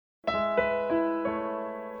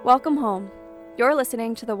Welcome home. You're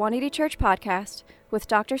listening to the 180 Church Podcast with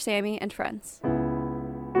Dr. Sammy and friends.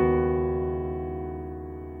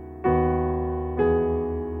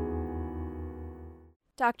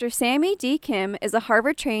 Dr. Sammy D. Kim is a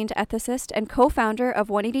Harvard-trained ethicist and co-founder of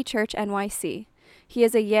 180 Church NYC. He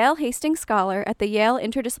is a Yale Hastings Scholar at the Yale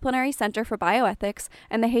Interdisciplinary Center for Bioethics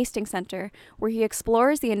and the Hastings Center, where he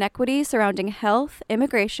explores the inequities surrounding health,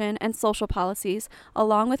 immigration, and social policies,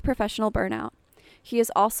 along with professional burnout. He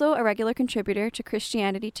is also a regular contributor to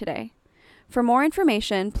Christianity Today. For more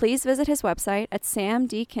information, please visit his website at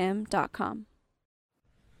samdkim.com.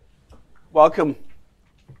 Welcome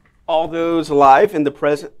all those live in the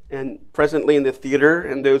present and presently in the theater,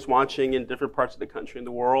 and those watching in different parts of the country and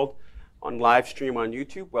the world on live stream on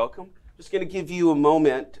YouTube. Welcome. Just going to give you a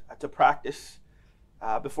moment to practice,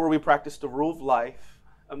 before we practice the rule of life,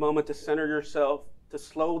 a moment to center yourself, to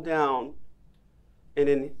slow down, and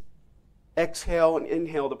then exhale and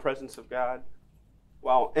inhale the presence of God,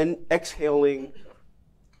 while exhaling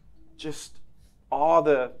just all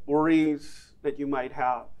the worries that you might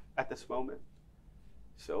have at this moment.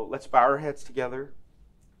 So let's bow our heads together.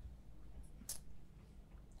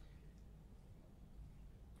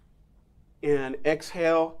 And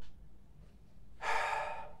exhale.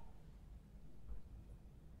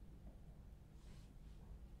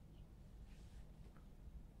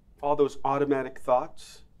 All those automatic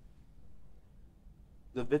thoughts,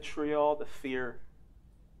 the vitriol, the fear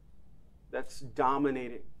that's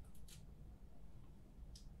dominating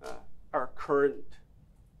our current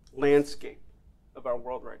landscape of our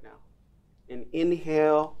world right now. And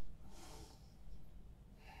inhale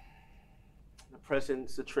the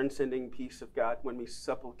presence, the transcending peace of God when we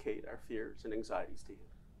supplicate our fears and anxieties to Him.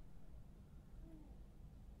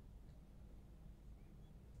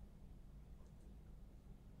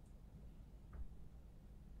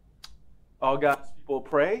 All God's people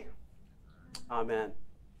pray. Amen.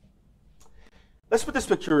 Let's put this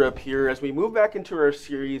picture up here as we move back into our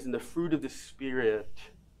series in the fruit of the Spirit.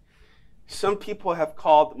 Some people have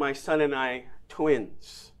called my son and I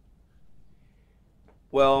twins.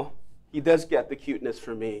 Well, he does get the cuteness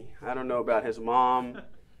from me. I don't know about his mom,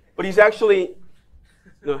 but he's actually,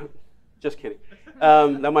 no, just kidding.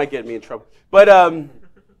 That might get me in trouble. But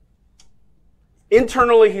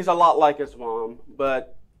internally, he's a lot like his mom,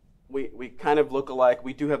 but we kind of look alike.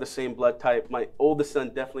 We do have the same blood type. My oldest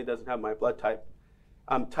son definitely doesn't have my blood type.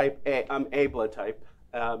 I'm type A. I'm A blood type.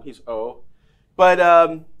 He's O.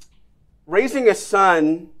 But raising a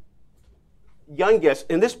son, youngest,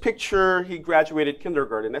 in this picture, he graduated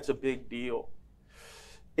kindergarten. That's a big deal.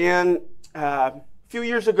 And a few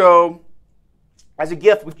years ago, as a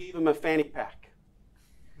gift, we gave him a fanny pack.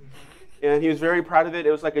 And he was very proud of it.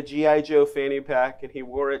 It was like a G.I. Joe fanny pack, and he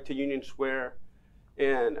wore it to Union Square.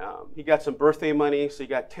 And he got some birthday money, so he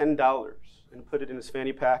got $10 and put it in his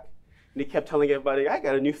fanny pack. And he kept telling everybody, I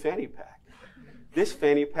got a new fanny pack. This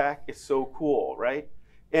fanny pack is so cool, right?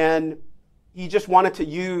 And he just wanted to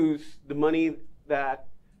use the money that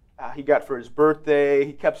he got for his birthday.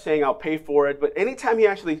 He kept saying, I'll pay for it. But anytime he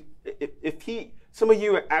actually, some of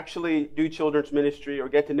you actually do children's ministry or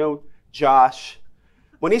get to know Josh,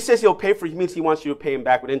 when he says he'll pay for it, he means he wants you to pay him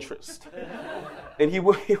back with interest. And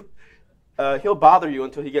he'll bother you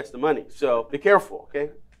until he gets the money. So be careful,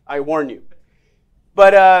 okay? I warn you.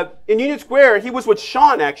 But in Union Square, he was with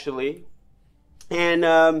Sean, actually.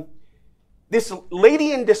 And this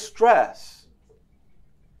lady in distress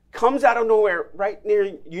comes out of nowhere right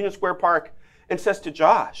near Union Square Park and says to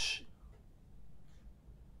Josh,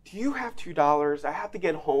 do you have $2? I have to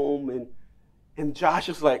get home. And Josh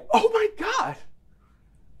is like, oh my God,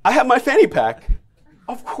 I have my fanny pack.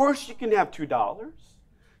 Of course you can have $2.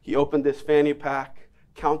 He opened this fanny pack,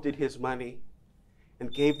 counted his money,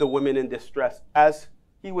 and gave the woman in distress, as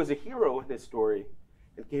he was a hero in his story,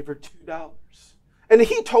 and gave her $2. And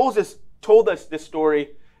he told us this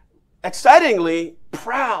story excitingly,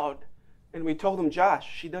 proud. And we told him,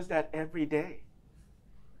 Josh, she does that every day.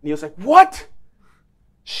 And he was like, what?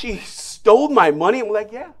 She stole my money? And we're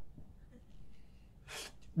like, yeah.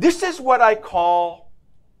 This is what I call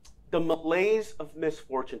the malaise of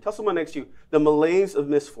misfortune. Tell someone next to you, the malaise of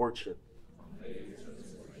misfortune.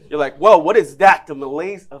 You're like, whoa, what is that? The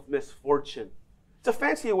malaise of misfortune. It's a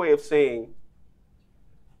fancy way of saying,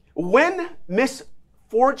 when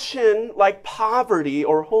misfortune like poverty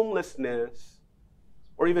or homelessness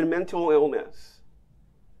or even mental illness,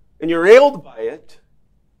 and you're ailed by it,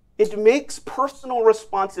 it makes personal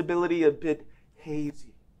responsibility a bit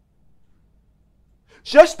hazy.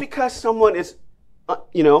 Just because someone is,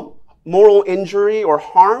 moral injury or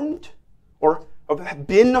harmed or have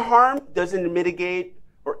been harmed doesn't mitigate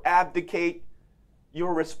or abdicate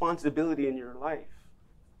your responsibility in your life.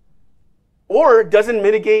 Or doesn't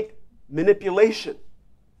mitigate manipulation.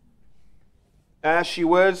 As she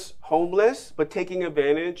was homeless, but taking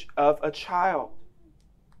advantage of a child.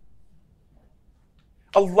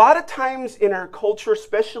 A lot of times in our culture,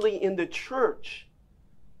 especially in the church,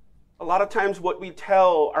 a lot of times what we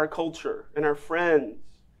tell our culture and our friends,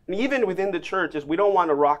 and even within the church, is we don't want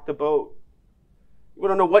to rock the boat. We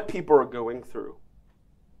don't know what people are going through.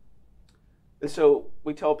 And so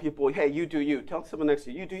we tell people, hey, you do you. Tell someone next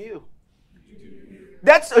to you, you do you.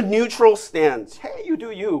 That's a neutral stance. Hey, you do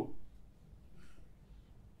you.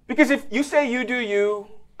 Because if you say you do you,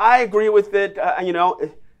 I agree with it.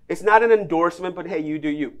 It's not an endorsement, but hey, you do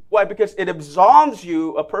you. Why? Because it absolves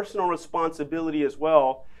you a personal responsibility as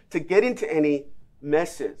well to get into any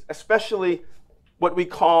messes, especially what we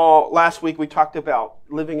call, last week we talked about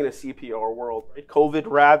living in a CPR world, right? COVID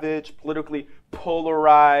ravaged, politically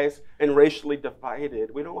polarized, and racially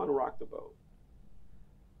divided. We don't want to rock the boat.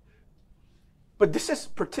 But this is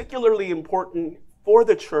particularly important for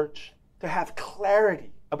the church to have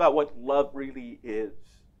clarity about what love really is.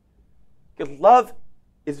 Because love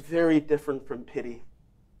is very different from pity.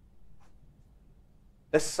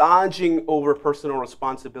 Massaging over personal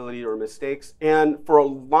responsibility or mistakes. And for a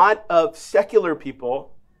lot of secular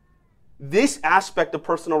people, this aspect of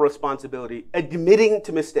personal responsibility, admitting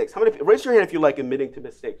to mistakes. How many? Raise your hand if you like admitting to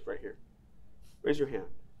mistakes right here. Raise your hand.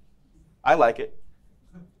 I like it.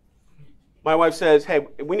 My wife says, hey,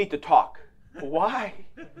 we need to talk. Why?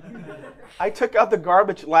 I took out the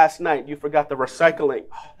garbage last night. You forgot the recycling.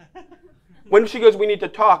 When she goes, we need to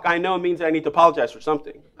talk, I know it means I need to apologize for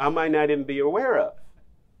something I might not even be aware of.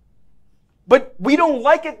 But we don't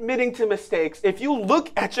like admitting to mistakes. If you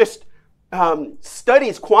look at just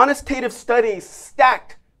studies, quantitative studies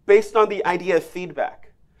stacked based on the idea of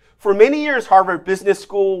feedback. For many years, Harvard Business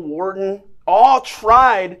School, Wharton, all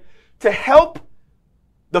tried to help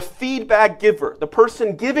the feedback giver, the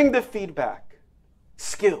person giving the feedback,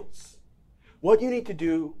 skills. What you need to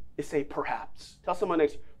do is say perhaps. Tell someone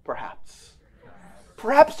next, perhaps.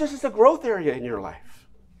 Perhaps this is a growth area in your life.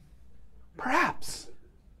 Perhaps.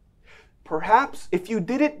 Perhaps if you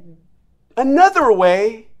did it another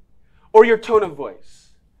way, or your tone of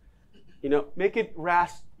voice. Make it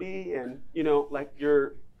raspy and, like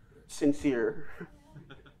you're sincere.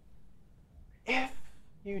 If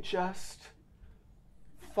you just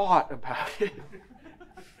thought about it.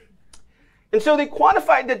 And so they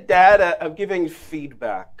quantified the data of giving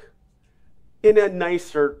feedback in a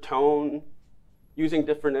nicer tone, using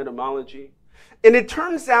different etymology. And it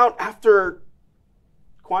turns out after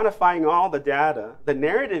quantifying all the data, the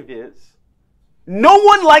narrative is, no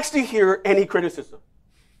one likes to hear any criticism.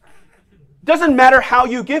 Doesn't matter how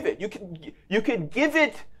you give it. You could give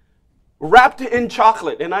it wrapped in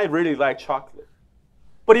chocolate, and I really like chocolate.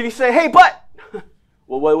 But if you say, hey, but,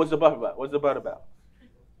 well, what's the but about? What's the but about?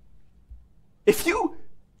 If you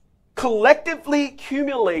collectively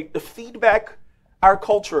accumulate the feedback our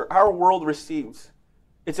culture, our world receives,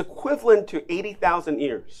 it's equivalent to 80,000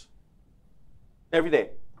 ears every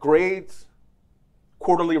day. Grades,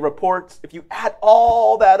 quarterly reports. If you add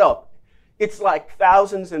all that up, it's like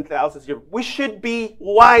thousands and thousands of years. We should be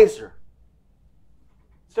wiser.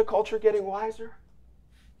 Is the culture getting wiser?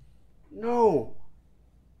 No.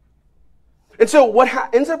 And so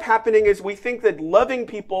what ends up happening is we think that loving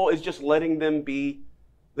people is just letting them be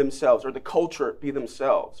themselves, or the culture be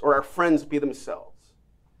themselves, or our friends be themselves.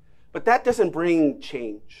 But that doesn't bring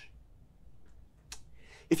change.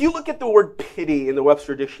 If you look at the word pity in the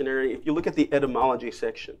Webster Dictionary, if you look at the etymology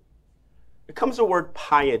section, it comes the word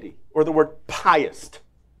piety, or the word pious.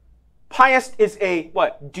 Pious is a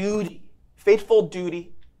what? Duty. Faithful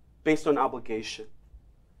duty based on obligation.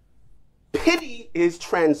 Pity is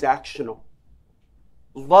transactional.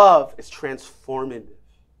 Love is transformative.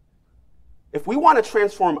 If we want to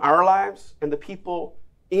transform our lives and the people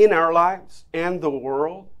in our lives and the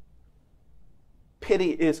world,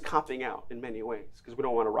 pity is copping out in many ways because we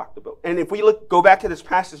don't want to rock the boat. And if we go back to this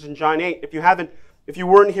passage in John 8, if you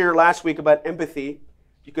weren't here last week about empathy,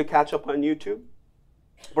 you could catch up on YouTube.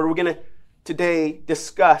 But we're going to today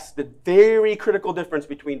discuss the very critical difference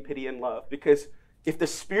between pity and love. Because if the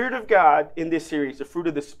Spirit of God in this series, the Fruit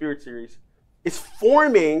of the Spirit series, is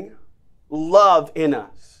forming love in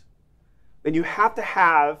us, then you have to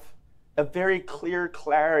have a very clear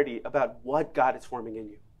clarity about what God is forming in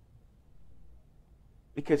you.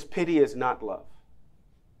 Because pity is not love.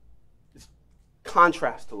 It's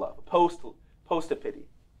contrast to love, opposed to pity.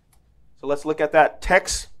 So let's look at that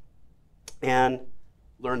text and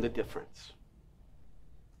learn the difference.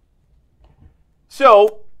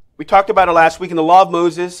 So We talked about it last week in the law of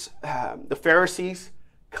Moses. The Pharisees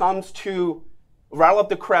comes to rile up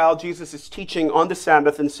the crowd. Jesus is teaching on the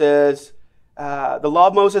Sabbath and says, the law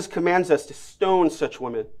of Moses commands us to stone such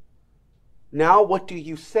women. Now what do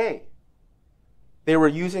you say? They were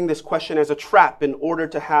using this question as a trap in order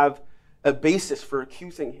to have a basis for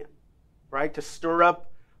accusing him, right? To stir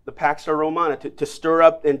up the Pax Romana, to stir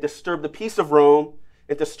up and disturb the peace of Rome,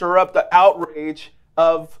 and to stir up the outrage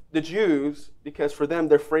of the Jews, because for them,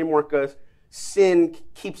 their framework of sin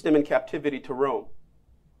keeps them in captivity to Rome.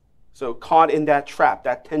 So caught in that trap,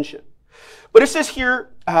 that tension. But it says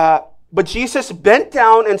here, but Jesus bent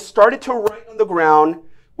down and started to write on the ground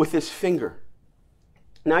with his finger.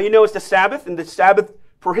 Now you know it's the Sabbath, and the Sabbath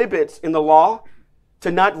prohibits in the law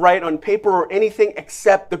to not write on paper or anything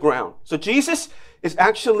except the ground. So Jesus is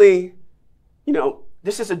actually,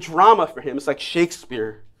 this is a drama for him. It's like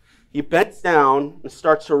Shakespeare. He bends down and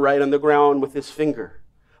starts to write on the ground with his finger,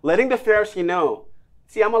 letting the Pharisee know,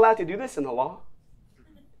 see, I'm allowed to do this in the law.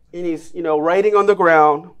 And he's, writing on the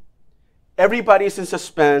ground. Everybody's in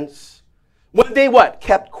suspense. When they what?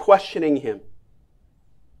 Kept questioning him.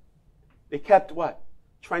 They kept what?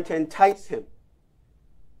 Trying to entice him.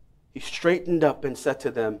 He straightened up and said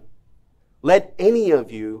to them, let any of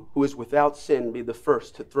you who is without sin be the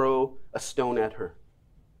first to throw a stone at her.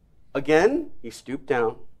 Again, he stooped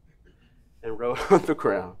down and wrote on the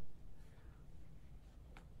ground.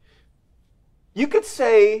 You could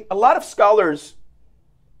say a lot of scholars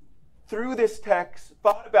through this text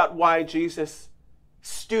thought about why Jesus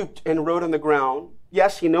stooped and wrote on the ground.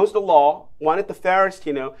 Yes, he knows the law, wanted the Pharisees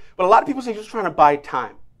to know, but a lot of people say he was trying to buy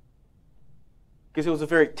time because it was a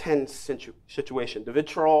very tense situation. The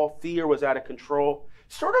vitriol, fear was out of control,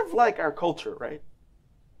 sort of like our culture, right?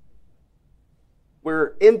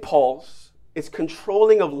 Where impulse is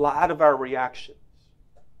controlling a lot of our reactions.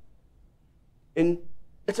 And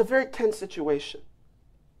it's a very tense situation.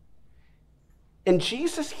 And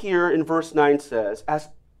Jesus here in verse 9 says, as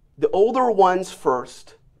the older ones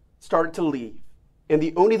first started to leave,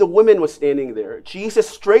 and only the woman was standing there, Jesus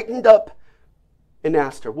straightened up and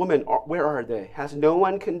asked her, woman, where are they? Has no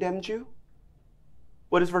one condemned you?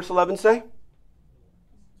 What does verse 11 say?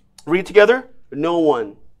 Read together. No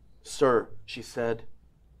one, sir, she said.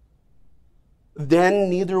 Then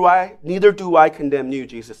neither do I condemn you,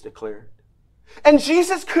 Jesus declared. And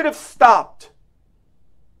Jesus could have stopped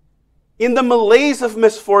in the malaise of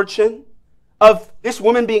misfortune, of this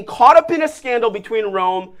woman being caught up in a scandal between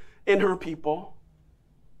Rome and her people,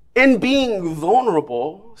 and being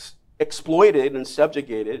vulnerable, exploited and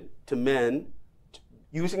subjugated to men,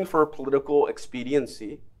 using for political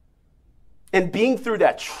expediency, and being through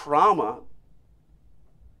that trauma.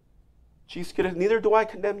 Jesus could have, neither do I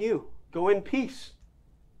condemn you. Go in peace.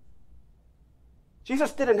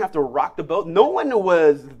 Jesus didn't have to rock the boat. No one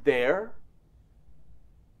was there.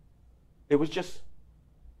 It was just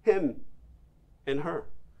him and her.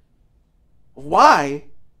 Why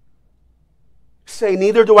say,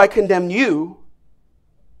 neither do I condemn you,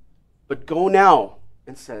 but go now,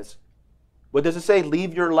 and says, what does it say?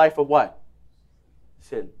 Leave your life of what?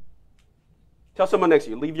 Sin. Tell someone next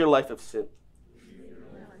to you, leave your life of sin.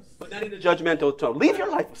 But not in a judgmental tone. Leave your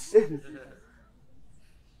life of sin.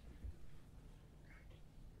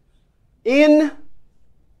 In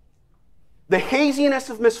the haziness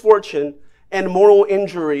of misfortune and moral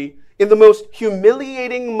injury, in the most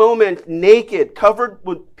humiliating moment, naked, covered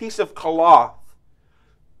with a piece of cloth,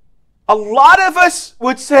 a lot of us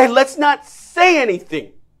would say, let's not say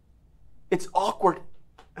anything. It's awkward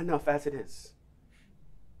enough as it is.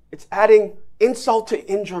 It's adding insult to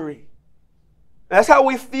injury. That's how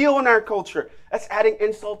we feel in our culture. That's adding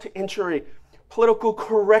insult to injury. Political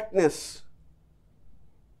correctness.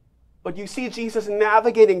 But you see Jesus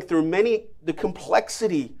navigating through the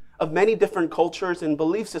complexity of many different cultures and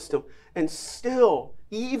belief systems, and still,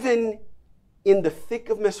 even in the thick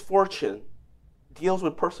of misfortune, deals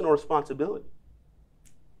with personal responsibility.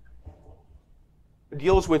 It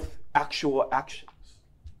deals with actual actions.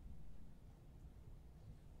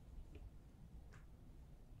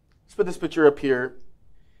 Let's put this picture up here.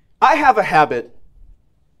 I have a habit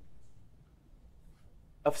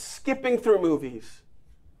of skipping through movies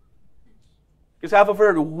because I have a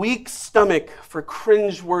very weak stomach for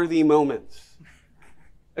cringe-worthy moments.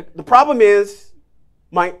 The problem is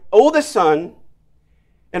my oldest son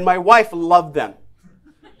and my wife love them.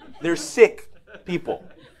 They're sick people.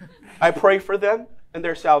 I pray for them and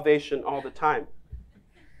their salvation all the time.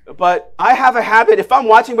 But I have a habit, if I'm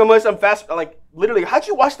watching by myself, I'm literally, how'd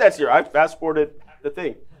you watch that series? I fast-forwarded the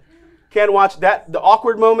thing. Can't watch that, the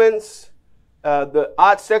awkward moments, the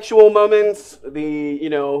odd sexual moments, the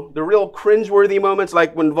real cringeworthy moments,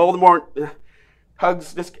 like when Voldemort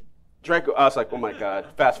hugs this Draco. I was like, oh my God,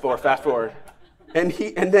 fast forward. And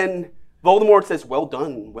then Voldemort says, well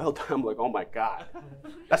done. I'm like, oh my God.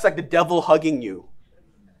 That's like the devil hugging you.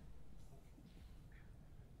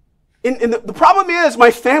 And the problem is my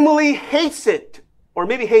family hates it, or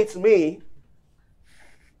maybe hates me,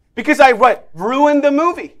 because I ruined the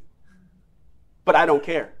movie. But I don't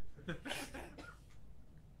care.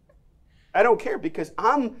 I don't care because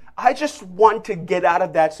I just want to get out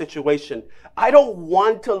of that situation. I don't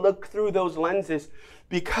want to look through those lenses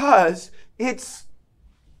because it's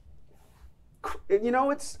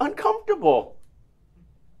uncomfortable.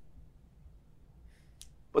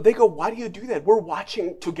 But they go, why do you do that? We're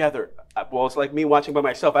watching together. Well, it's like me watching by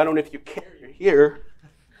myself. I don't know if you care. You're here.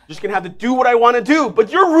 I'm just going to have to do what I want to do.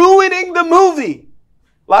 But you're ruining the movie.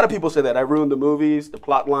 A lot of people say that. I ruined the movies, the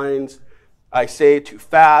plot lines. I say it too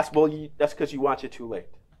fast. Well, that's because you watch it too late.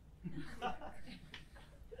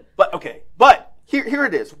 But here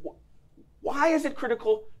it is. Why is it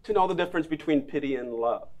critical to know the difference between pity and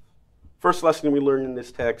love? First lesson we learn in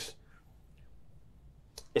this text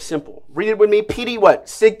is simple. Read it with me. Pity what?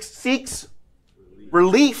 Seeks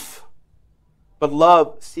relief. But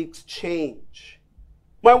love seeks change.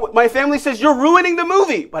 My family says, you're ruining the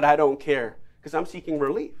movie. But I don't care because I'm seeking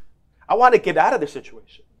relief. I want to get out of this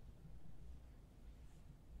situation.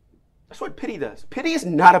 That's what pity does. Pity is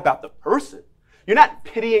not about the person. You're not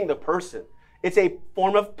pitying the person. It's a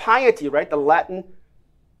form of piety, right? The Latin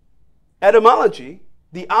etymology.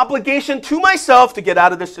 The obligation to myself to get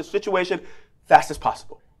out of this situation fast as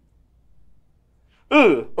possible.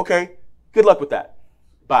 Okay, good luck with that.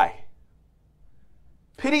 Bye.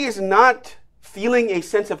 Pity is not feeling a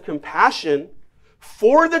sense of compassion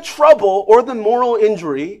for the trouble or the moral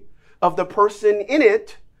injury of the person in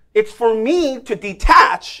it. It's for me to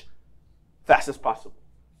detach fast as possible.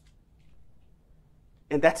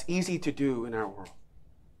 And that's easy to do in our world,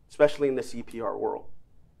 especially in the CPR world.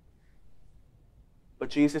 But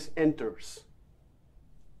Jesus enters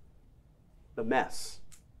the mess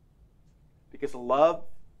because love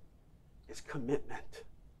is commitment.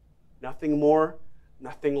 Nothing more,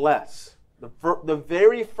 nothing less. The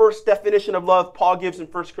very first definition of love Paul gives in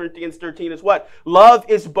 1 Corinthians 13 is what? Love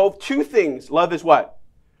is both two things. Love is what?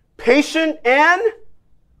 Patient and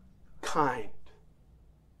kind.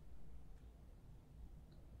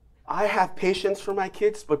 I have patience for my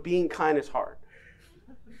kids, but being kind is hard.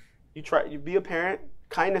 You be a parent,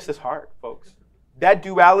 kindness is hard, folks. That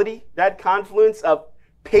duality, that confluence of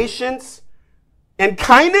patience and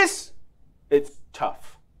kindness, it's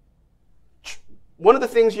tough. One of the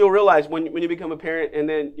things you'll realize when you become a parent and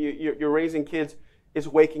then you're raising kids is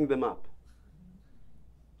waking them up.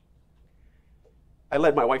 I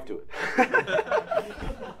let my wife do it.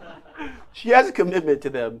 She has a commitment to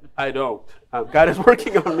them. I don't. God is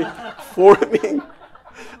working on me, for me.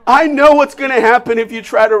 I know what's going to happen if you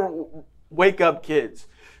try to wake up kids.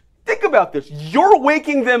 Think about this. You're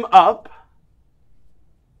waking them up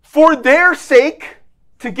for their sake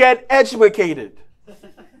to get educated,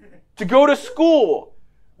 to go to school.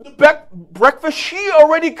 The breakfast she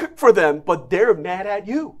already cooked for them, but they're mad at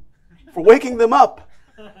you for waking them up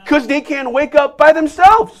because they can't wake up by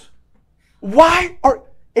themselves.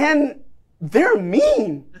 And they're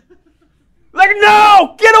mean. Like,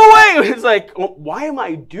 no, get away. It's like, why am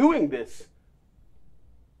I doing this?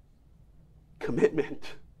 Commitment.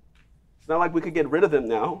 It's not like we could get rid of them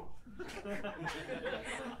now.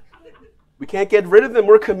 We can't get rid of them.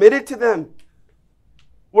 We're committed to them.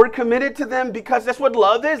 We're committed to them because that's what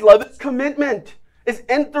love is. Love is commitment. It's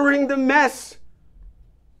entering the mess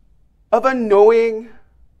of annoying,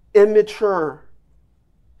 immature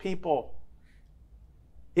people.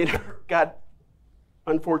 God,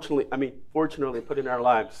 fortunately put in our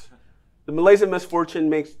lives. The Malaysian misfortune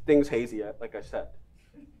makes things hazy, like I said.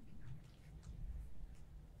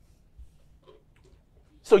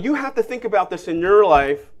 So you have to think about this in your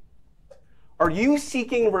life. Are you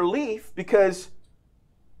seeking relief because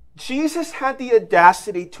Jesus had the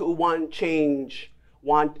audacity to want change,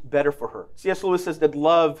 want better for her? C.S. Lewis says that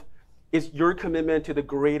love is your commitment to the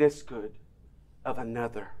greatest good of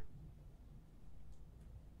another.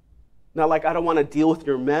 Not like, I don't want to deal with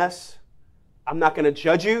your mess. I'm not going to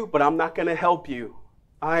judge you, but I'm not going to help you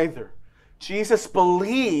either. Jesus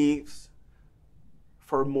believes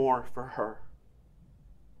for more for her.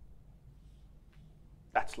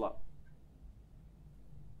 That's love.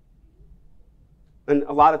 And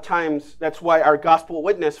a lot of times, that's why our gospel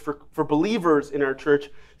witness for believers in our church,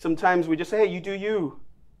 sometimes we just say, hey, you do you.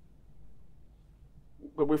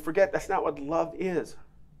 But we forget that's not what love is.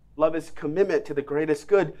 Love is commitment to the greatest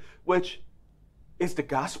good, which is the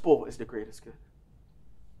gospel is the greatest good.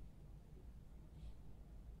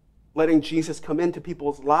 Letting Jesus come into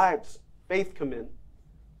people's lives, faith come in.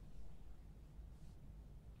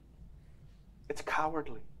 It's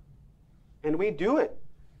cowardly. And we do it.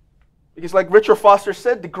 Because like Richard Foster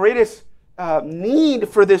said, the greatest need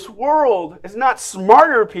for this world is not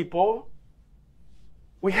smarter people.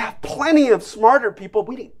 We have plenty of smarter people.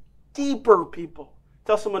 We need deeper people.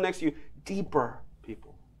 Tell someone next to you, deeper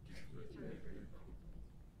people.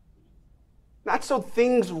 Not so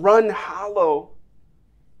things run hollow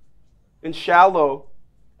and shallow,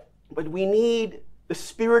 but we need the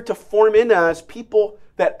Spirit to form in us people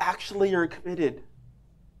that actually are committed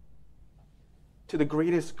to the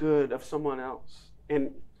greatest good of someone else.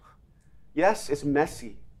 And yes, it's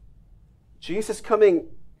messy. Jesus coming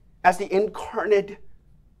as the incarnate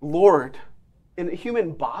Lord in a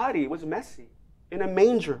human body was messy, in a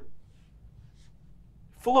manger,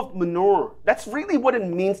 full of manure. That's really what it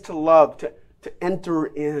means to love, to enter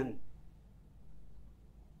in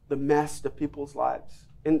the mess of people's lives.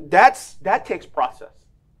 And that takes process.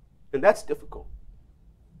 And that's difficult.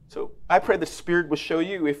 So I pray the Spirit will show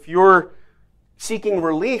you if you're seeking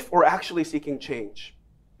relief or actually seeking change.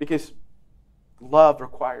 Because love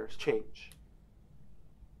requires change.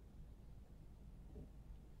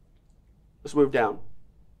 Let's move down.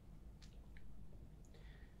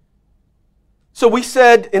 So we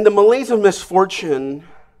said in the malaise of misfortune,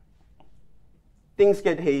 things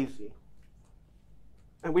get hazy.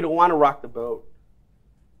 And we don't want to rock the boat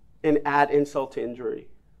and add insult to injury.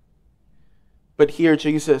 But here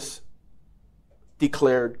Jesus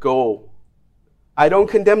declared, go. I don't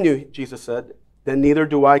condemn you, Jesus said. Then neither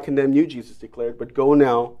do I condemn you, Jesus declared. But go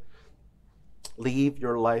now. Leave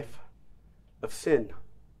your life of sin.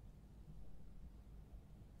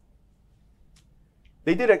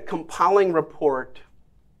 They did a compelling report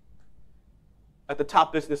at the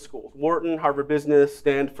top business schools, Wharton, Harvard Business,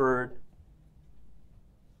 Stanford.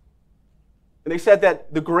 And they said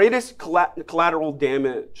that the greatest collateral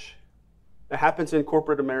damage that happens in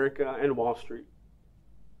corporate America and Wall Street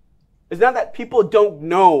is not that people don't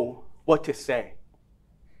know what to say.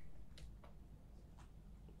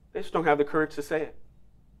 They just don't have the courage to say it.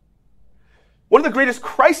 One of the greatest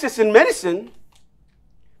crises in medicine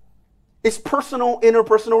is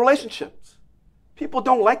interpersonal relationships. People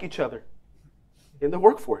don't like each other in the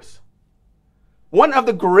workforce. One of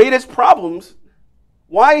the greatest problems,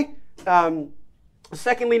 why the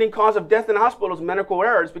second leading cause of death in hospitals is medical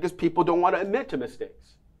errors, because people don't want to admit to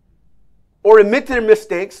mistakes. Or admit to their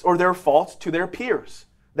mistakes or their faults to their peers.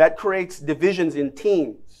 That creates divisions in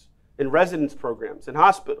teams, in residence programs, in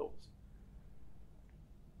hospitals.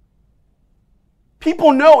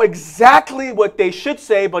 People know exactly what they should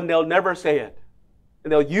say, but they'll never say it.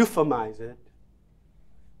 And they'll euphemize it.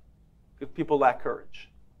 Because people lack courage.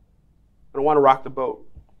 I don't want to rock the boat.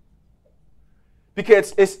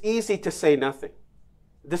 Because it's easy to say nothing.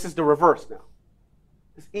 This is the reverse now.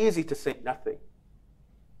 It's easy to say nothing.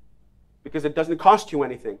 Because it doesn't cost you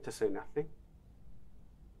anything to say nothing.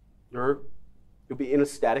 You'll be in a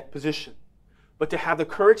static position. But to have the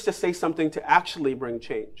courage to say something to actually bring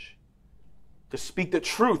change, to speak the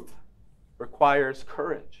truth, requires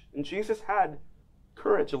courage. And Jesus had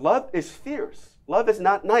courage. Love is fierce. Love is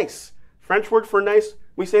not nice. French word for nice,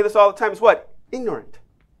 we say this all the time, is what? Ignorant.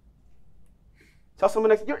 Tell someone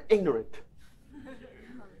next, you're ignorant.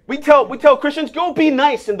 We tell Christians, go be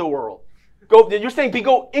nice in the world. You're saying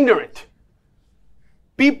go ignorant.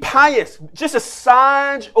 Be pious. Just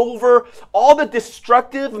assuage over all the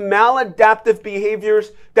destructive, maladaptive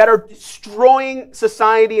behaviors that are destroying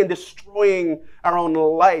society and destroying our own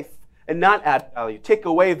life, and not add value, take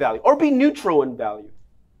away value, or be neutral in value.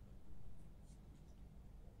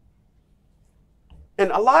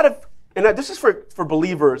 And this is for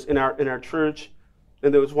believers in our church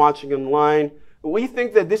and those watching online. We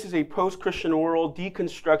think that this is a post-Christian world,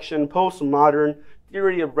 deconstruction, postmodern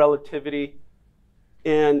theory of relativity.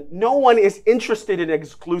 And no one is interested in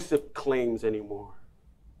exclusive claims anymore.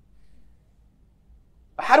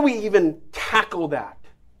 How do we even tackle that?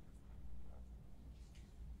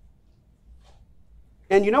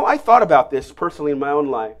 And I thought about this personally in my own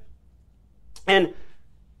life. And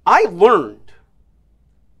I learned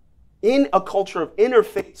in a culture of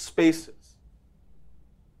interfaith spaces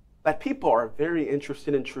that people are very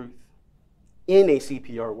interested in truth in a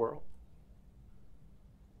CPR world.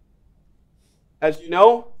 As you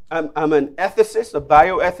know, I'm an ethicist, a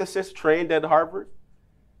bioethicist trained at Harvard.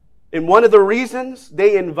 And one of the reasons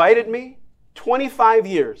they invited me, 25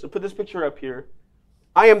 years, and put this picture up here,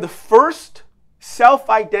 I am the first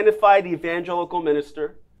self-identified evangelical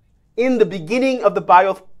minister in the beginning of the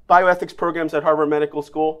bioethics programs at Harvard Medical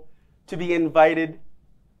School to be invited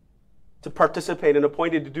to participate and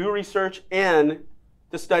appointed to do research and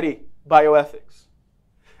to study bioethics.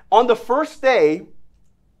 On the first day,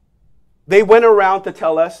 they went around to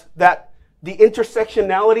tell us that the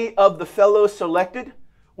intersectionality of the fellows selected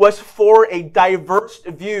was for a diverse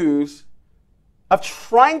views of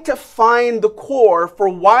trying to find the core for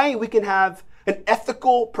why we can have an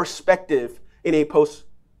ethical perspective in a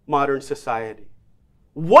postmodern society.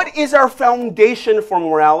 What is our foundation for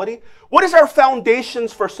morality? What is our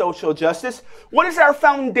foundations for social justice? What is our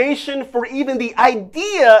foundation for even the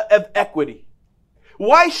idea of equity?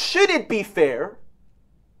 Why should it be fair?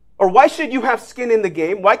 Or why should you have skin in the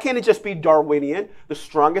game? Why can't it just be Darwinian? The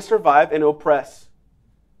strongest survive and oppress.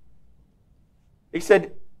 He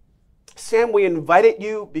said, Sam, we invited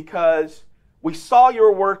you because we saw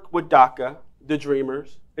your work with DACA, the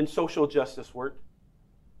Dreamers, and social justice work.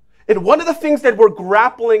 And one of the things that we're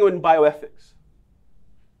grappling in bioethics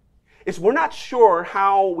is we're not sure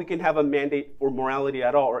how we can have a mandate for morality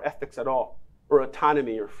at all, or ethics at all, or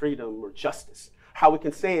autonomy, or freedom, or justice. How we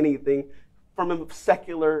can say anything from a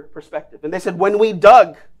secular perspective. And they said, when we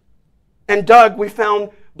dug, we found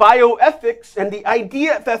bioethics, and the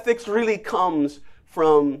idea of ethics really comes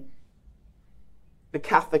from the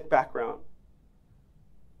Catholic background.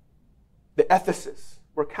 The ethicists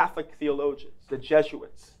were Catholic theologians, the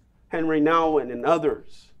Jesuits, Henry Nouwen and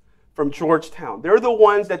others from Georgetown. They're the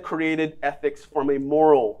ones that created ethics from a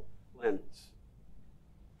moral lens.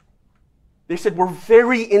 They said, we're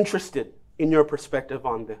very interested in your perspective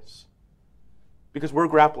on this because we're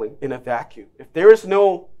grappling in a vacuum. If there is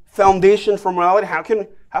no foundation for morality, how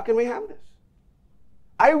can we have this?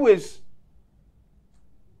 I was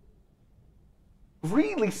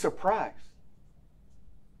really surprised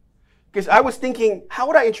because I was thinking, how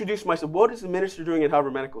would I introduce myself? What is the minister doing at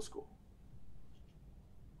Harvard Medical School?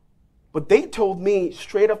 But they told me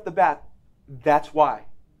straight off the bat, that's why.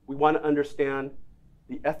 We want to understand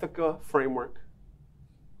the ethical framework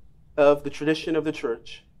of the tradition of the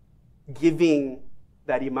church, giving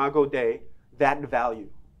that imago Dei, that value,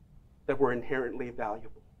 that we're inherently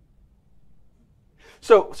valuable.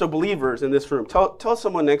 So believers in this room, tell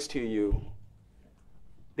someone next to you,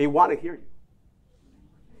 they want to hear you.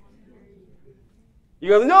 You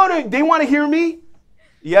go, no, they want to hear me?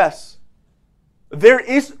 Yes. There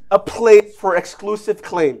is a place for exclusive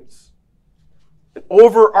claims, an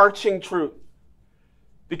overarching truth.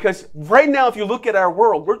 Because right now, if you look at our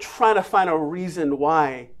world, we're trying to find a reason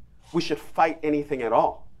why we should fight anything at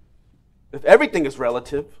all. If everything is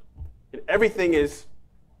relative, and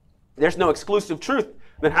there's no exclusive truth,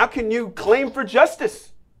 then how can you claim for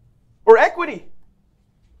justice or equity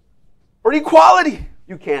or equality?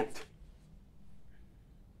 You can't.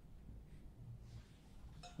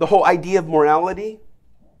 The whole idea of morality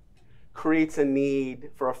creates a need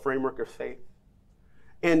for a framework of faith.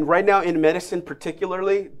 And right now in medicine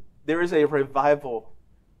particularly, there is a revival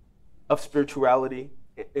of spirituality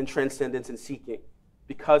and transcendence and seeking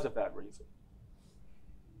because of that reason.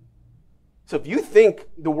 So if you think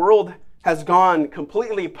the world has gone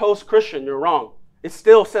completely post-Christian, you're wrong. It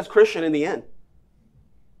still says Christian in the end.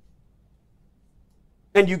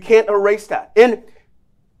 And you can't erase that. And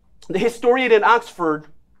the historian in Oxford,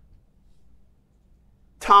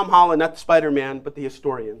 Tom Holland, not Spider-Man, but the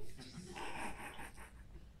historian,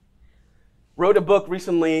 wrote a book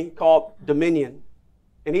recently called Dominion.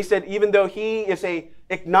 And he said even though he is an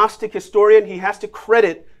agnostic historian, he has to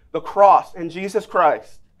credit the cross and Jesus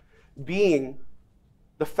Christ being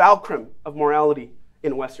the fulcrum of morality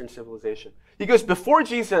in Western civilization. He goes, before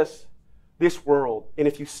Jesus, this world, and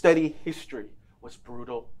if you study history, was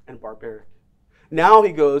brutal and barbaric. Now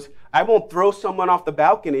he goes, I won't throw someone off the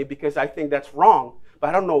balcony because I think that's wrong. But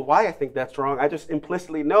I don't know why I think that's wrong. I just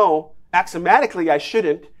implicitly know, axiomatically I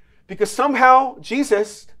shouldn't, because somehow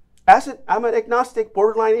Jesus, I'm an agnostic,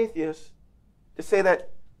 borderline atheist, to say that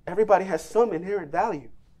everybody has some inherent value.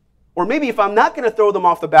 Or maybe if I'm not going to throw them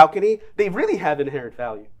off the balcony, they really have inherent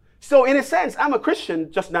value. So in a sense, I'm a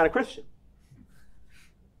Christian, just not a Christian.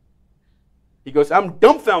 He goes, I'm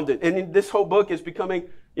dumbfounded. And this whole book is becoming,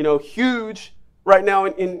 huge right now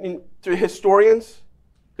to historians.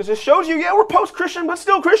 Because it shows you, we're post-Christian, but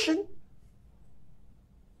still Christian.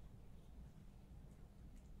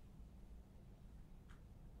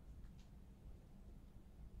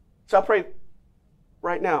 So I'll pray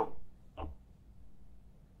right now.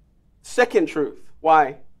 Second truth,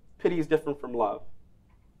 why pity is different from love.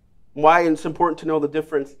 Why it's important to know the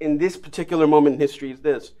difference in this particular moment in history is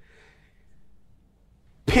this.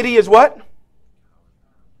 Pity is what?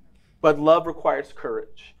 But love requires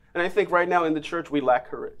courage. And I think right now in the church we lack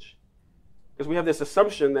courage. Because we have this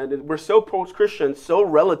assumption that we're so post-Christian, so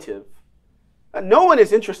relative. No one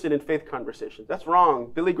is interested in faith conversations. That's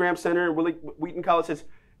wrong. Billy Graham Center, Wheaton College says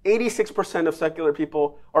 86% of secular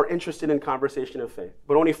people are interested in conversation of faith,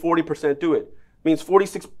 but only 40% do it. It means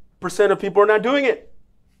 46% of people are not doing it.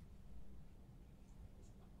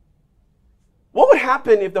 What would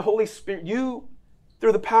happen if the Holy Spirit, you,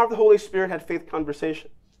 through the power of the Holy Spirit, had faith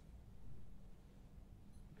conversations?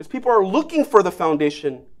 Because people are looking for the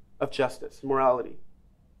foundation of justice, morality,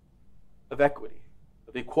 of equity,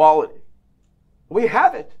 of equality. We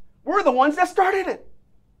have it. We're the ones that started it.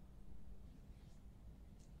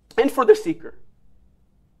 And for the seeker.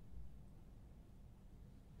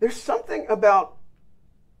 There's something about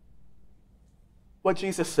what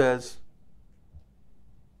Jesus says.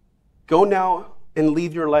 Go now and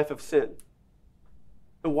leave your life of sin.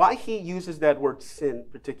 And why he uses that word sin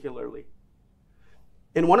particularly.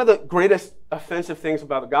 And one of the greatest offensive things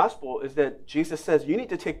about the gospel is that Jesus says you need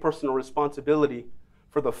to take personal responsibility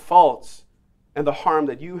for the faults and the harm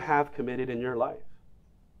that you have committed in your life.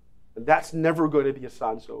 And that's never going to be a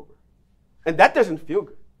sans over. And that doesn't feel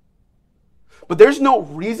good. But there's no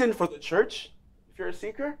reason for the church, if you're a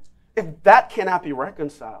seeker, if that cannot be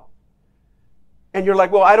reconciled. And you're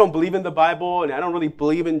like, well, I don't believe in the Bible and I don't really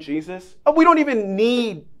believe in Jesus. Oh, we don't even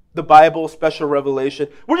need the Bible, special revelation.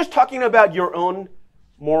 We're just talking about your own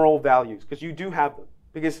moral values, because you do have them.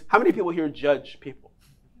 Because how many people here judge people?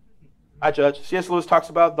 I judge. C.S. Lewis talks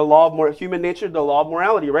about the law of human nature, the law of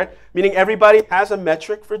morality, right? Meaning everybody has a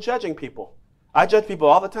metric for judging people. I judge people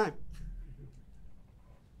all the time.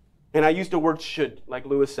 And I use the word should, like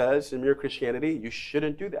Lewis says in Mere Christianity. You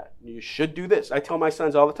shouldn't do that. You should do this. I tell my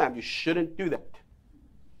sons all the time, you shouldn't do that.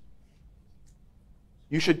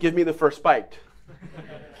 You should give me the first bite.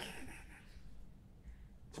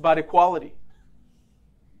 It's about equality.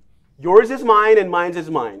 Yours is mine and mine is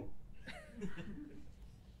mine.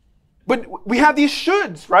 But we have these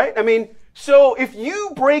shoulds, right? I mean, so if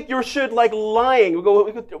you break your should like lying, we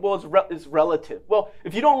go, well, it's relative. Well,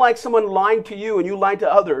 if you don't like someone lying to you and you lie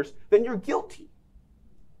to others, then you're guilty.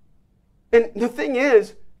 And the thing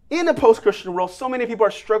is, in a post-Christian world, so many people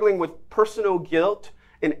are struggling with personal guilt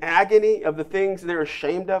and agony of the things they're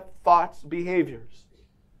ashamed of, thoughts, behaviors.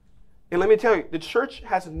 And let me tell you, the church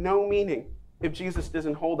has no meaning if Jesus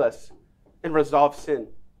doesn't hold us and resolve sin.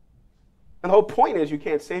 And the whole point is you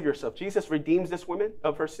can't save yourself. Jesus redeems this woman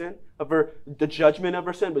of her sin, the judgment of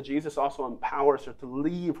her sin, but Jesus also empowers her to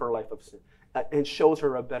leave her life of sin and shows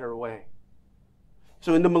her a better way.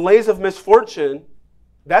 So in the malaise of misfortune,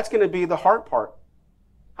 that's going to be the hard part.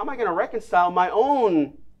 How am I going to reconcile my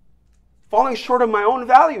own falling short of my own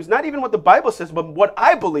values? Not even what the Bible says, but what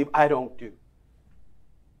I believe I don't do.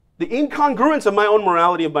 The incongruence of my own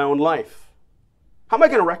morality of my own life. How am I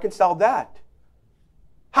going to reconcile that?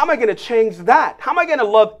 How am I going to change that? How am I going to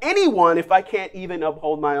love anyone if I can't even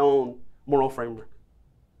uphold my own moral framework?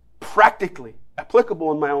 Practically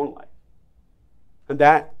applicable in my own life. And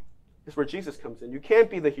that is where Jesus comes in. You can't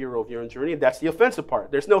be the hero of your own journey. That's the offensive part.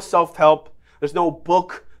 There's no self-help. There's no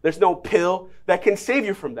book. There's no pill that can save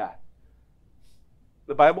you from that.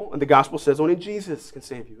 The Bible and the gospel says only Jesus can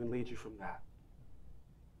save you and lead you from that.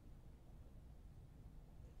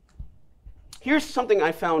 Here's something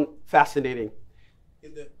I found fascinating.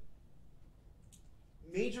 In the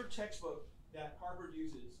major textbook that Harvard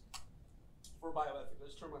uses for bioethics.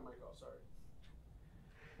 Let's turn my mic off, sorry.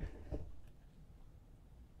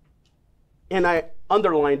 And I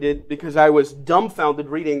underlined it because I was dumbfounded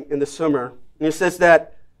reading in the summer. And it says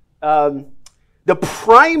that the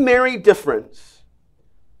primary difference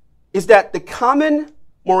is that the common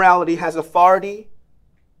morality has authority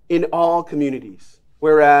in all communities,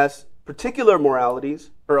 whereas particular moralities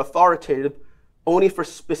are authoritative only for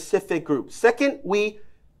specific groups. Second, we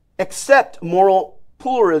accept moral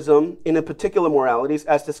pluralism in a particular moralities,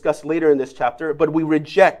 as discussed later in this chapter, but we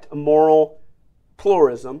reject moral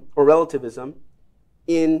pluralism or relativism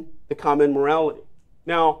in the common morality.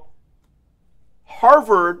 Now,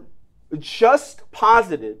 Harvard just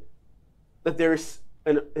posited that there's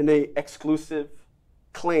an exclusive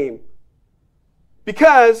claim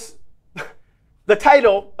because the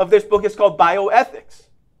title of this book is called Bioethics.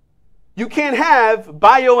 You can't have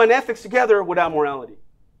bio and ethics together without morality,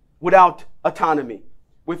 without autonomy,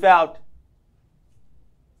 without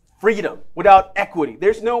freedom, without equity.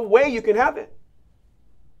 There's no way you can have it.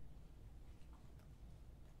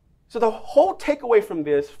 So the whole takeaway from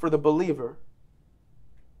this for the believer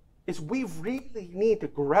is we really need to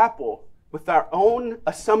grapple with our own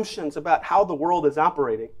assumptions about how the world is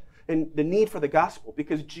operating and the need for the gospel,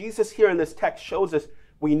 because Jesus here in this text shows us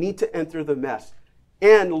we need to enter the mess.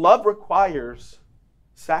 And love requires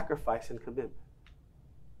sacrifice and commitment.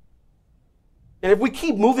 And if we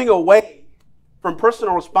keep moving away from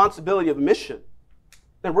personal responsibility of mission,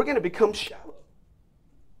 then we're going to become shallow,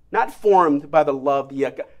 not formed by the love, the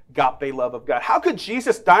agape love of God. How could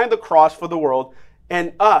Jesus die on the cross for the world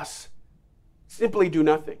and us simply do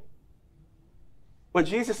nothing? When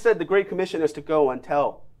Jesus said the Great Commission is to go and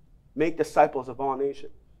tell, make disciples of all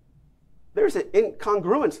nations, there's an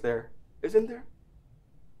incongruence there, isn't there?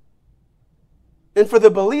 And for the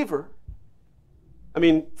believer,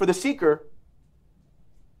 for the seeker,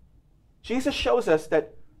 Jesus shows us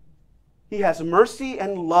that he has mercy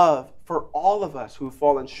and love for all of us who've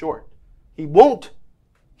fallen short. He won't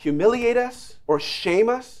humiliate us or shame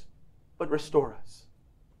us, but restore us.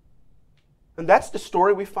 And that's the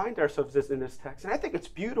story we find ourselves in this text. And I think it's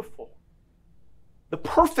beautiful. The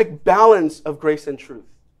perfect balance of grace and truth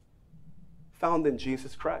found in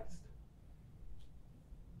Jesus Christ.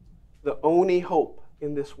 The only hope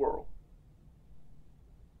in this world.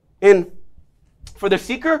 And for the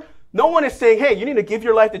seeker, no one is saying, hey, you need to give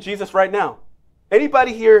your life to Jesus right now.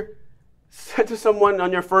 Anybody here said to someone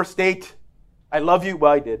on your first date, I love you?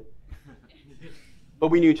 Well, I did. But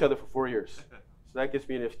we knew each other for 4 years. So that gives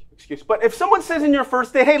me an excuse. But if someone says in your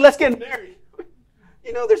first date, hey, let's get married,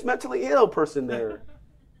 there's mentally ill person there.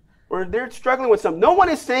 Or they're struggling with something. No one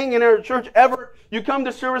is saying in our church ever, you come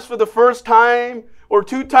to service for the first time or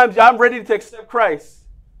 2 times, I'm ready to accept Christ.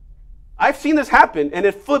 I've seen this happen, and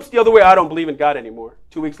it flips the other way. I don't believe in God anymore,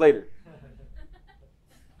 2 weeks later.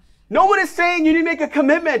 No one is saying you need to make a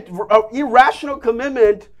commitment, an irrational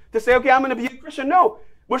commitment to say, okay, I'm going to be a Christian. No,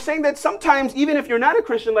 we're saying that sometimes, even if you're not a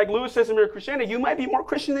Christian, like Lewis says in Mere Christianity, you might be more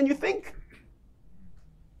Christian than you think.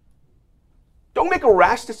 Don't make a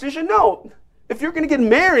rash decision. No. If you're going to get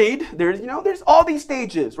married, there's all these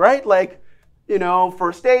stages, right? Like,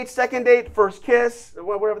 first date, second date, first kiss,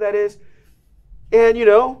 whatever that is. And,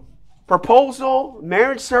 proposal,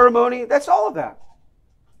 marriage ceremony, that's all of that.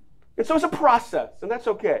 And so it's a process, and that's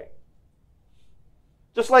okay.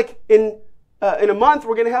 Just like in a month,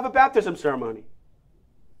 we're going to have a baptism ceremony.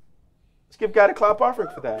 Let's give God a clap offering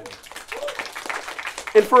for that.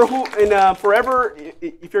 And forever,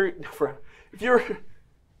 if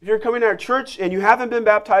you're coming to our church and you haven't been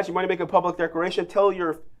baptized, you want to make a public declaration, tell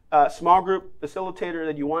your small group facilitator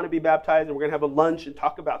that you want to be baptized, and we're going to have a lunch and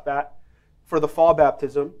talk about that for the fall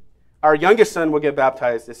baptism. Our youngest son will get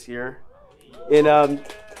baptized this year. And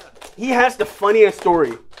he has the funniest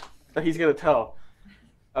story that he's going to tell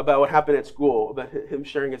about what happened at school, about him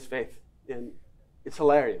sharing his faith. And it's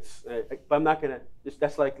hilarious. But I'm not going to,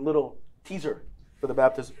 that's like a little teaser for the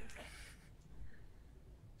baptism.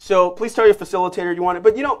 So please tell your facilitator you want it.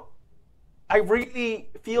 But I really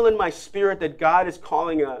feel in my spirit that God is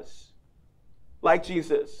calling us, like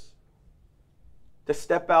Jesus, to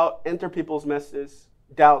step out, enter people's messes,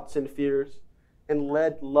 doubts and fears, and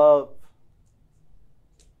let love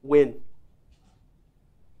win.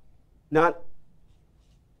 Not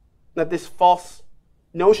this false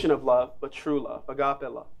notion of love, but true love, agape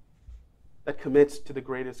love, that commits to the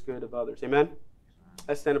greatest good of others. Amen?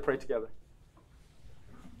 Let's stand and pray together.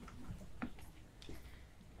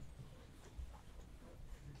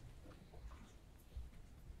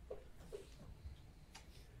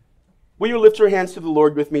 Will you lift your hands to the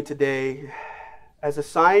Lord with me today as a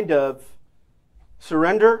sign of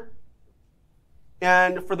surrender?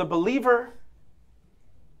 And for the believer,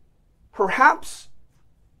 perhaps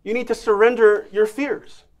you need to surrender your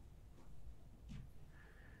fears.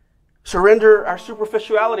 Surrender our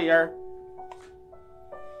superficiality, our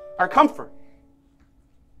comfort.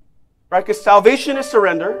 Right? Because salvation is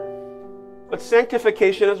surrender, but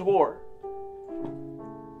sanctification is war.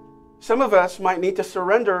 Some of us might need to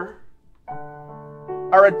surrender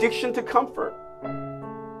our addiction to comfort,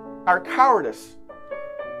 our cowardice,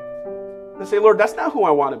 and say, Lord, that's not who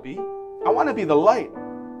I want to be. I want to be the light.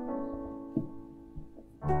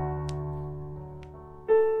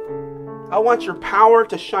 I want your power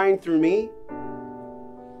to shine through me.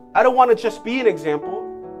 I don't want to just be an example.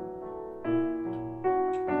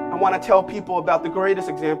 I want to tell people about the greatest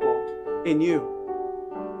example in you.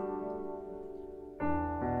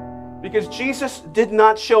 Because Jesus did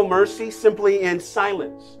not show mercy simply in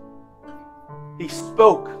silence. He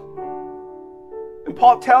spoke. And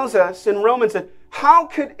Paul tells us in Romans that how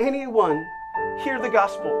could anyone hear the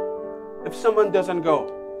gospel if someone doesn't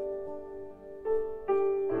go?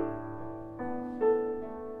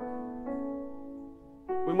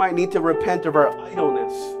 We might need to repent of our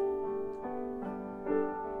idleness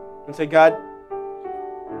and say, God,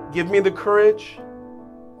 give me the courage,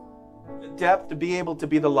 the depth to be able to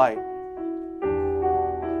be the light.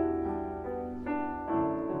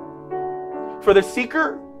 For the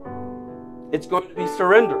seeker, it's going to be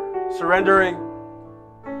surrender. Surrendering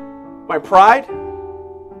my pride,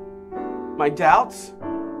 my doubts,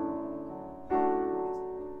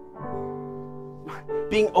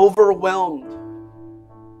 being overwhelmed,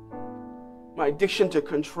 my addiction to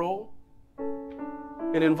control,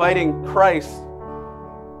 and inviting Christ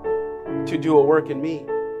to do a work in me.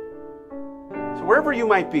 So wherever you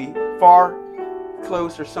might be, far,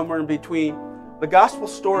 close, or somewhere in between, the gospel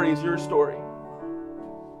story is your story.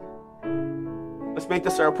 Let's make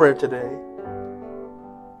this our prayer today.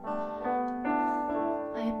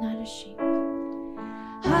 I am not ashamed.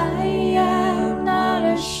 I am not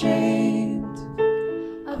ashamed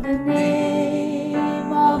of the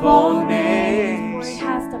name of all names. For it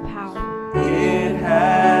has the power It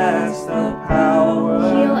has the power to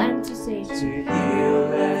heal and to save. to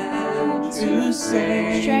heal and to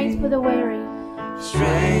save. Strength for the weary,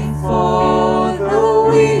 Strength for the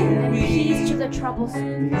weary. and peace to the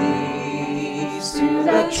troublesome. Peace to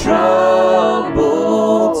the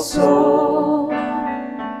troubled soul.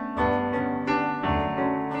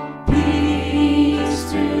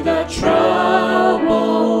 Peace to the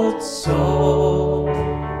troubled soul.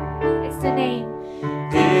 It's the name.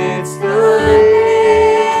 It's the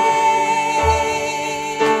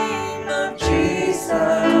name of Jesus.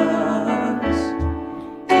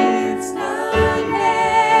 It's the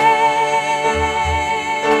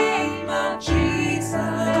name of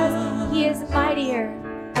Jesus. He is mightier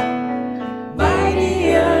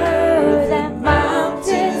Mightier than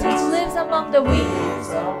mountains. He lives among the weak. Lives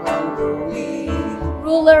among the weak.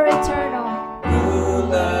 Ruler eternal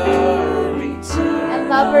Ruler eternal. and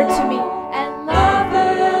lover to me. And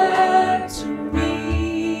Lover to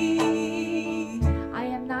me. I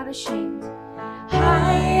am not ashamed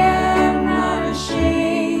I am not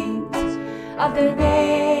ashamed of the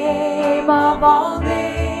name of all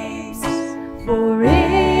names, for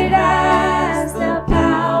it has the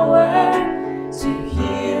power to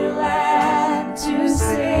heal and to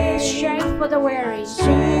save. strength for the weary,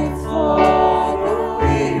 Strength for the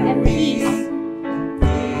weary. and peace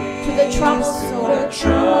to the troubled To soul. the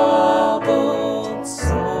troubled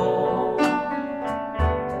soul.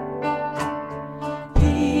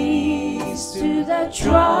 Peace to the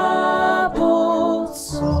troubled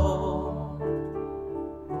soul.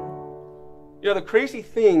 You know, the crazy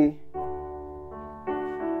thing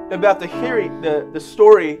about the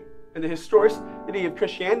story and the historicity of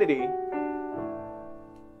Christianity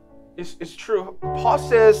is true. Paul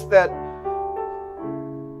says that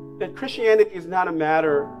Christianity is not a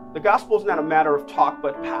matter, the gospel is not a matter of talk,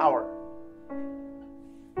 but power.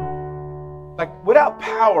 Like, without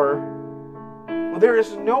power, well, there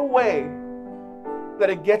is no way that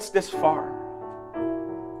it gets this far.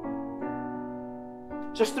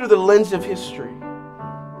 Just through the lens of history.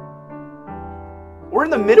 We're in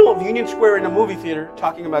the middle of Union Square in a movie theater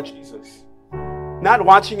talking about Jesus. Not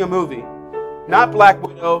watching a movie. Not Black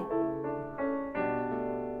Widow.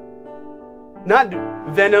 Not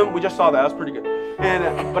Venom. We just saw that. That was pretty good.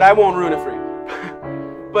 But I won't ruin it for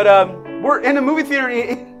you. But we're in a movie theater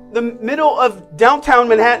in the middle of downtown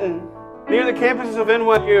Manhattan, near the campuses of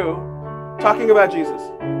NYU, talking about Jesus.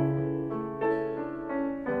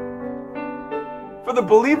 For the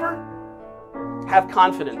believer, have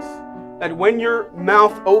confidence that when your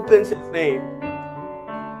mouth opens His name,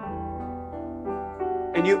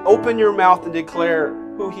 and you open your mouth and declare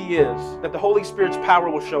who He is, that the Holy Spirit's power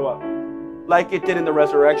will show up, like it did in the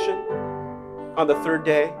resurrection on the third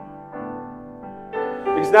day.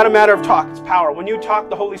 It's not a matter of talk, it's power. When you talk,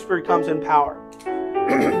 the Holy Spirit comes in power.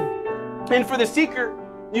 And for the seeker,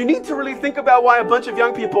 you need to really think about why a bunch of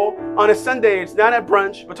young people on a Sunday, it's not at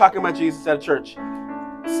brunch, but talking about Jesus at a church.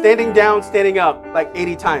 Standing down, standing up like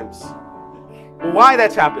 80 times. Why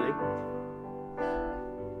that's happening?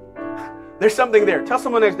 There's something there. Tell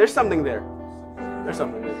someone next, there's something there. There's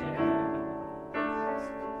something there.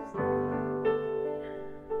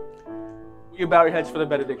 Will you bow your heads for the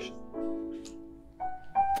benediction?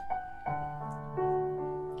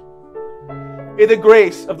 May the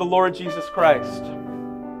grace of the Lord Jesus Christ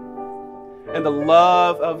and the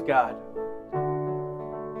love of God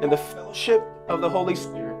and the fellowship of the Holy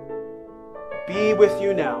Spirit be with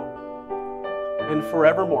you now and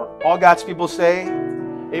forevermore. All God's people say,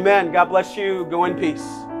 amen. God bless you. Go in peace.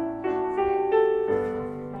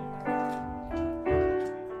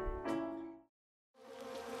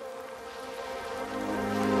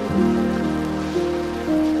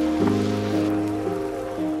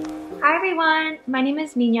 Hi everyone, my name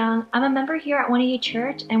is Minyoung. I'm a member here at 180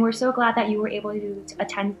 Church and we're so glad that you were able to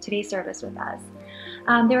attend today's service with us.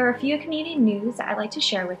 There are a few community news that I'd like to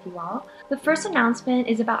share with you all. The first announcement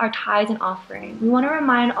is about our tithes and offering. We want to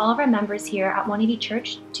remind all of our members here at 180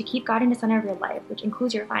 Church to keep God in the center of your life, which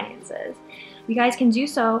includes your finances. You guys can do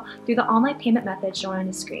so through the online payment methods shown on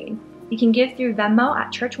the screen. You can give through Venmo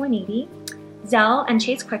at Church 180, Zelle and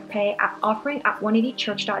Chase QuickPay at offering at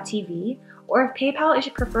 180church.tv, or if PayPal is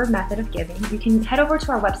your preferred method of giving, you can head over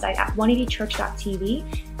to our website at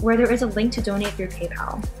 180church.tv, where there is a link to donate through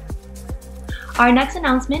PayPal. Our next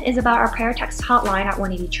announcement is about our prayer text hotline at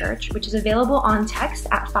 180 Church, which is available on text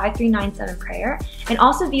at 5397-PRAYER and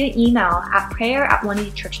also via email at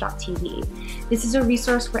prayer@180church.tv. This is a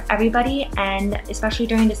resource for everybody, and especially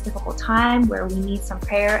during this difficult time where we need some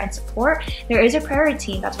prayer and support, there is a prayer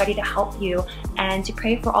team that's ready to help you and to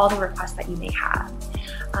pray for all the requests that you may have.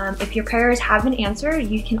 If your prayers have been answered,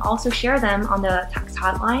 you can also share them on the text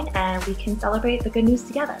hotline and we can celebrate the good news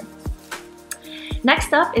together.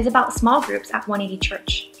 Next up is about small groups at 180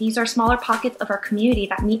 Church. These are smaller pockets of our community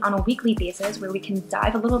that meet on a weekly basis where we can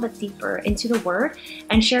dive a little bit deeper into the Word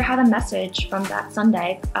and share how the message from that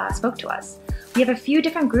Sunday spoke to us. We have a few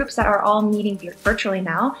different groups that are all meeting virtually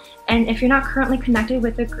now, and if you're not currently connected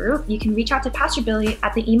with a group, you can reach out to Pastor Billy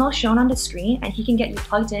at the email shown on the screen and he can get you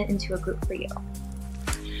plugged into a group for you.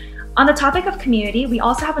 On the topic of community, we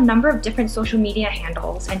also have a number of different social media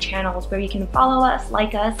handles and channels where you can follow us,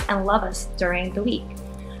 like us, and love us during the week.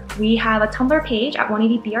 We have a Tumblr page at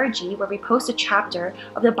 180BRG where we post a chapter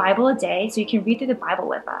of the Bible a day so you can read through the Bible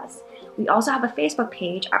with us. We also have a Facebook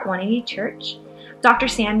page at 180 Church. Dr.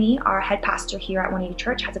 Sammy, our head pastor here at 180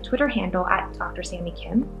 Church, has a Twitter handle at Dr. Sammy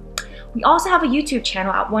Kim. We also have a YouTube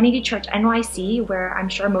channel at 180 Church NYC, where I'm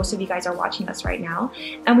sure most of you guys are watching us right now.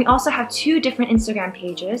 And we also have 2 different Instagram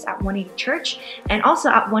pages at 180 Church and also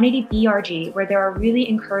at 180BRG, where there are really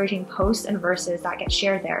encouraging posts and verses that get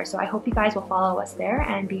shared there. So I hope you guys will follow us there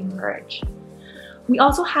and be encouraged. We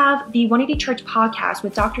also have the 180 Church podcast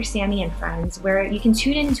with Dr. Sammy and friends, where you can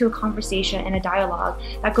tune into a conversation and a dialogue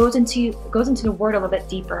that goes into the Word a little bit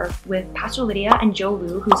deeper with Pastor Lydia and Joe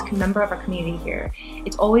Lu, who's a member of our community here.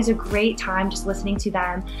 It's always a great time just listening to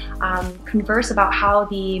them converse about how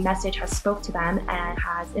the message has spoke to them and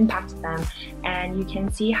has impacted them, and you can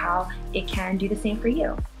see how it can do the same for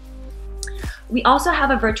you. We also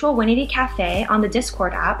have a virtual 180 Cafe on the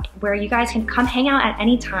Discord app where you guys can come hang out at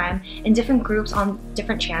any time in different groups on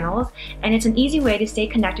different channels, and it's an easy way to stay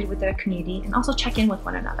connected with the community and also check in with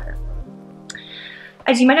one another.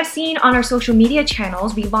 As you might have seen on our social media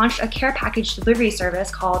channels, we launched a care package delivery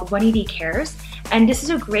service called 180 Cares, and this is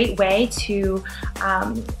a great way to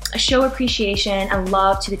show appreciation and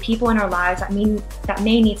love to the people in our lives that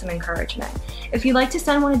may need some encouragement. If you'd like to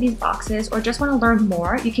send one of these boxes or just want to learn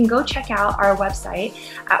more, you can go check out our website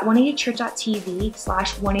at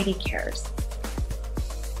 180church.tv/180cares.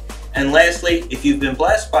 And lastly, if you've been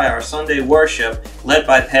blessed by our Sunday worship led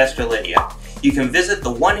by Pastor Lydia, you can visit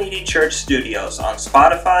the 180 Church Studios on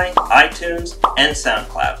Spotify, iTunes, and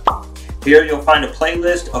SoundCloud. Here you'll find a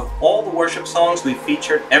playlist of all the worship songs we've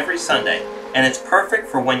featured every Sunday, and it's perfect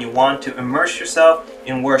for when you want to immerse yourself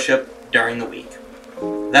in worship during the week.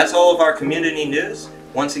 That's all of our community news.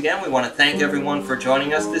 Once again, we want to thank everyone for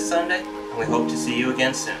joining us this Sunday, and we hope to see you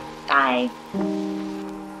again soon. Bye.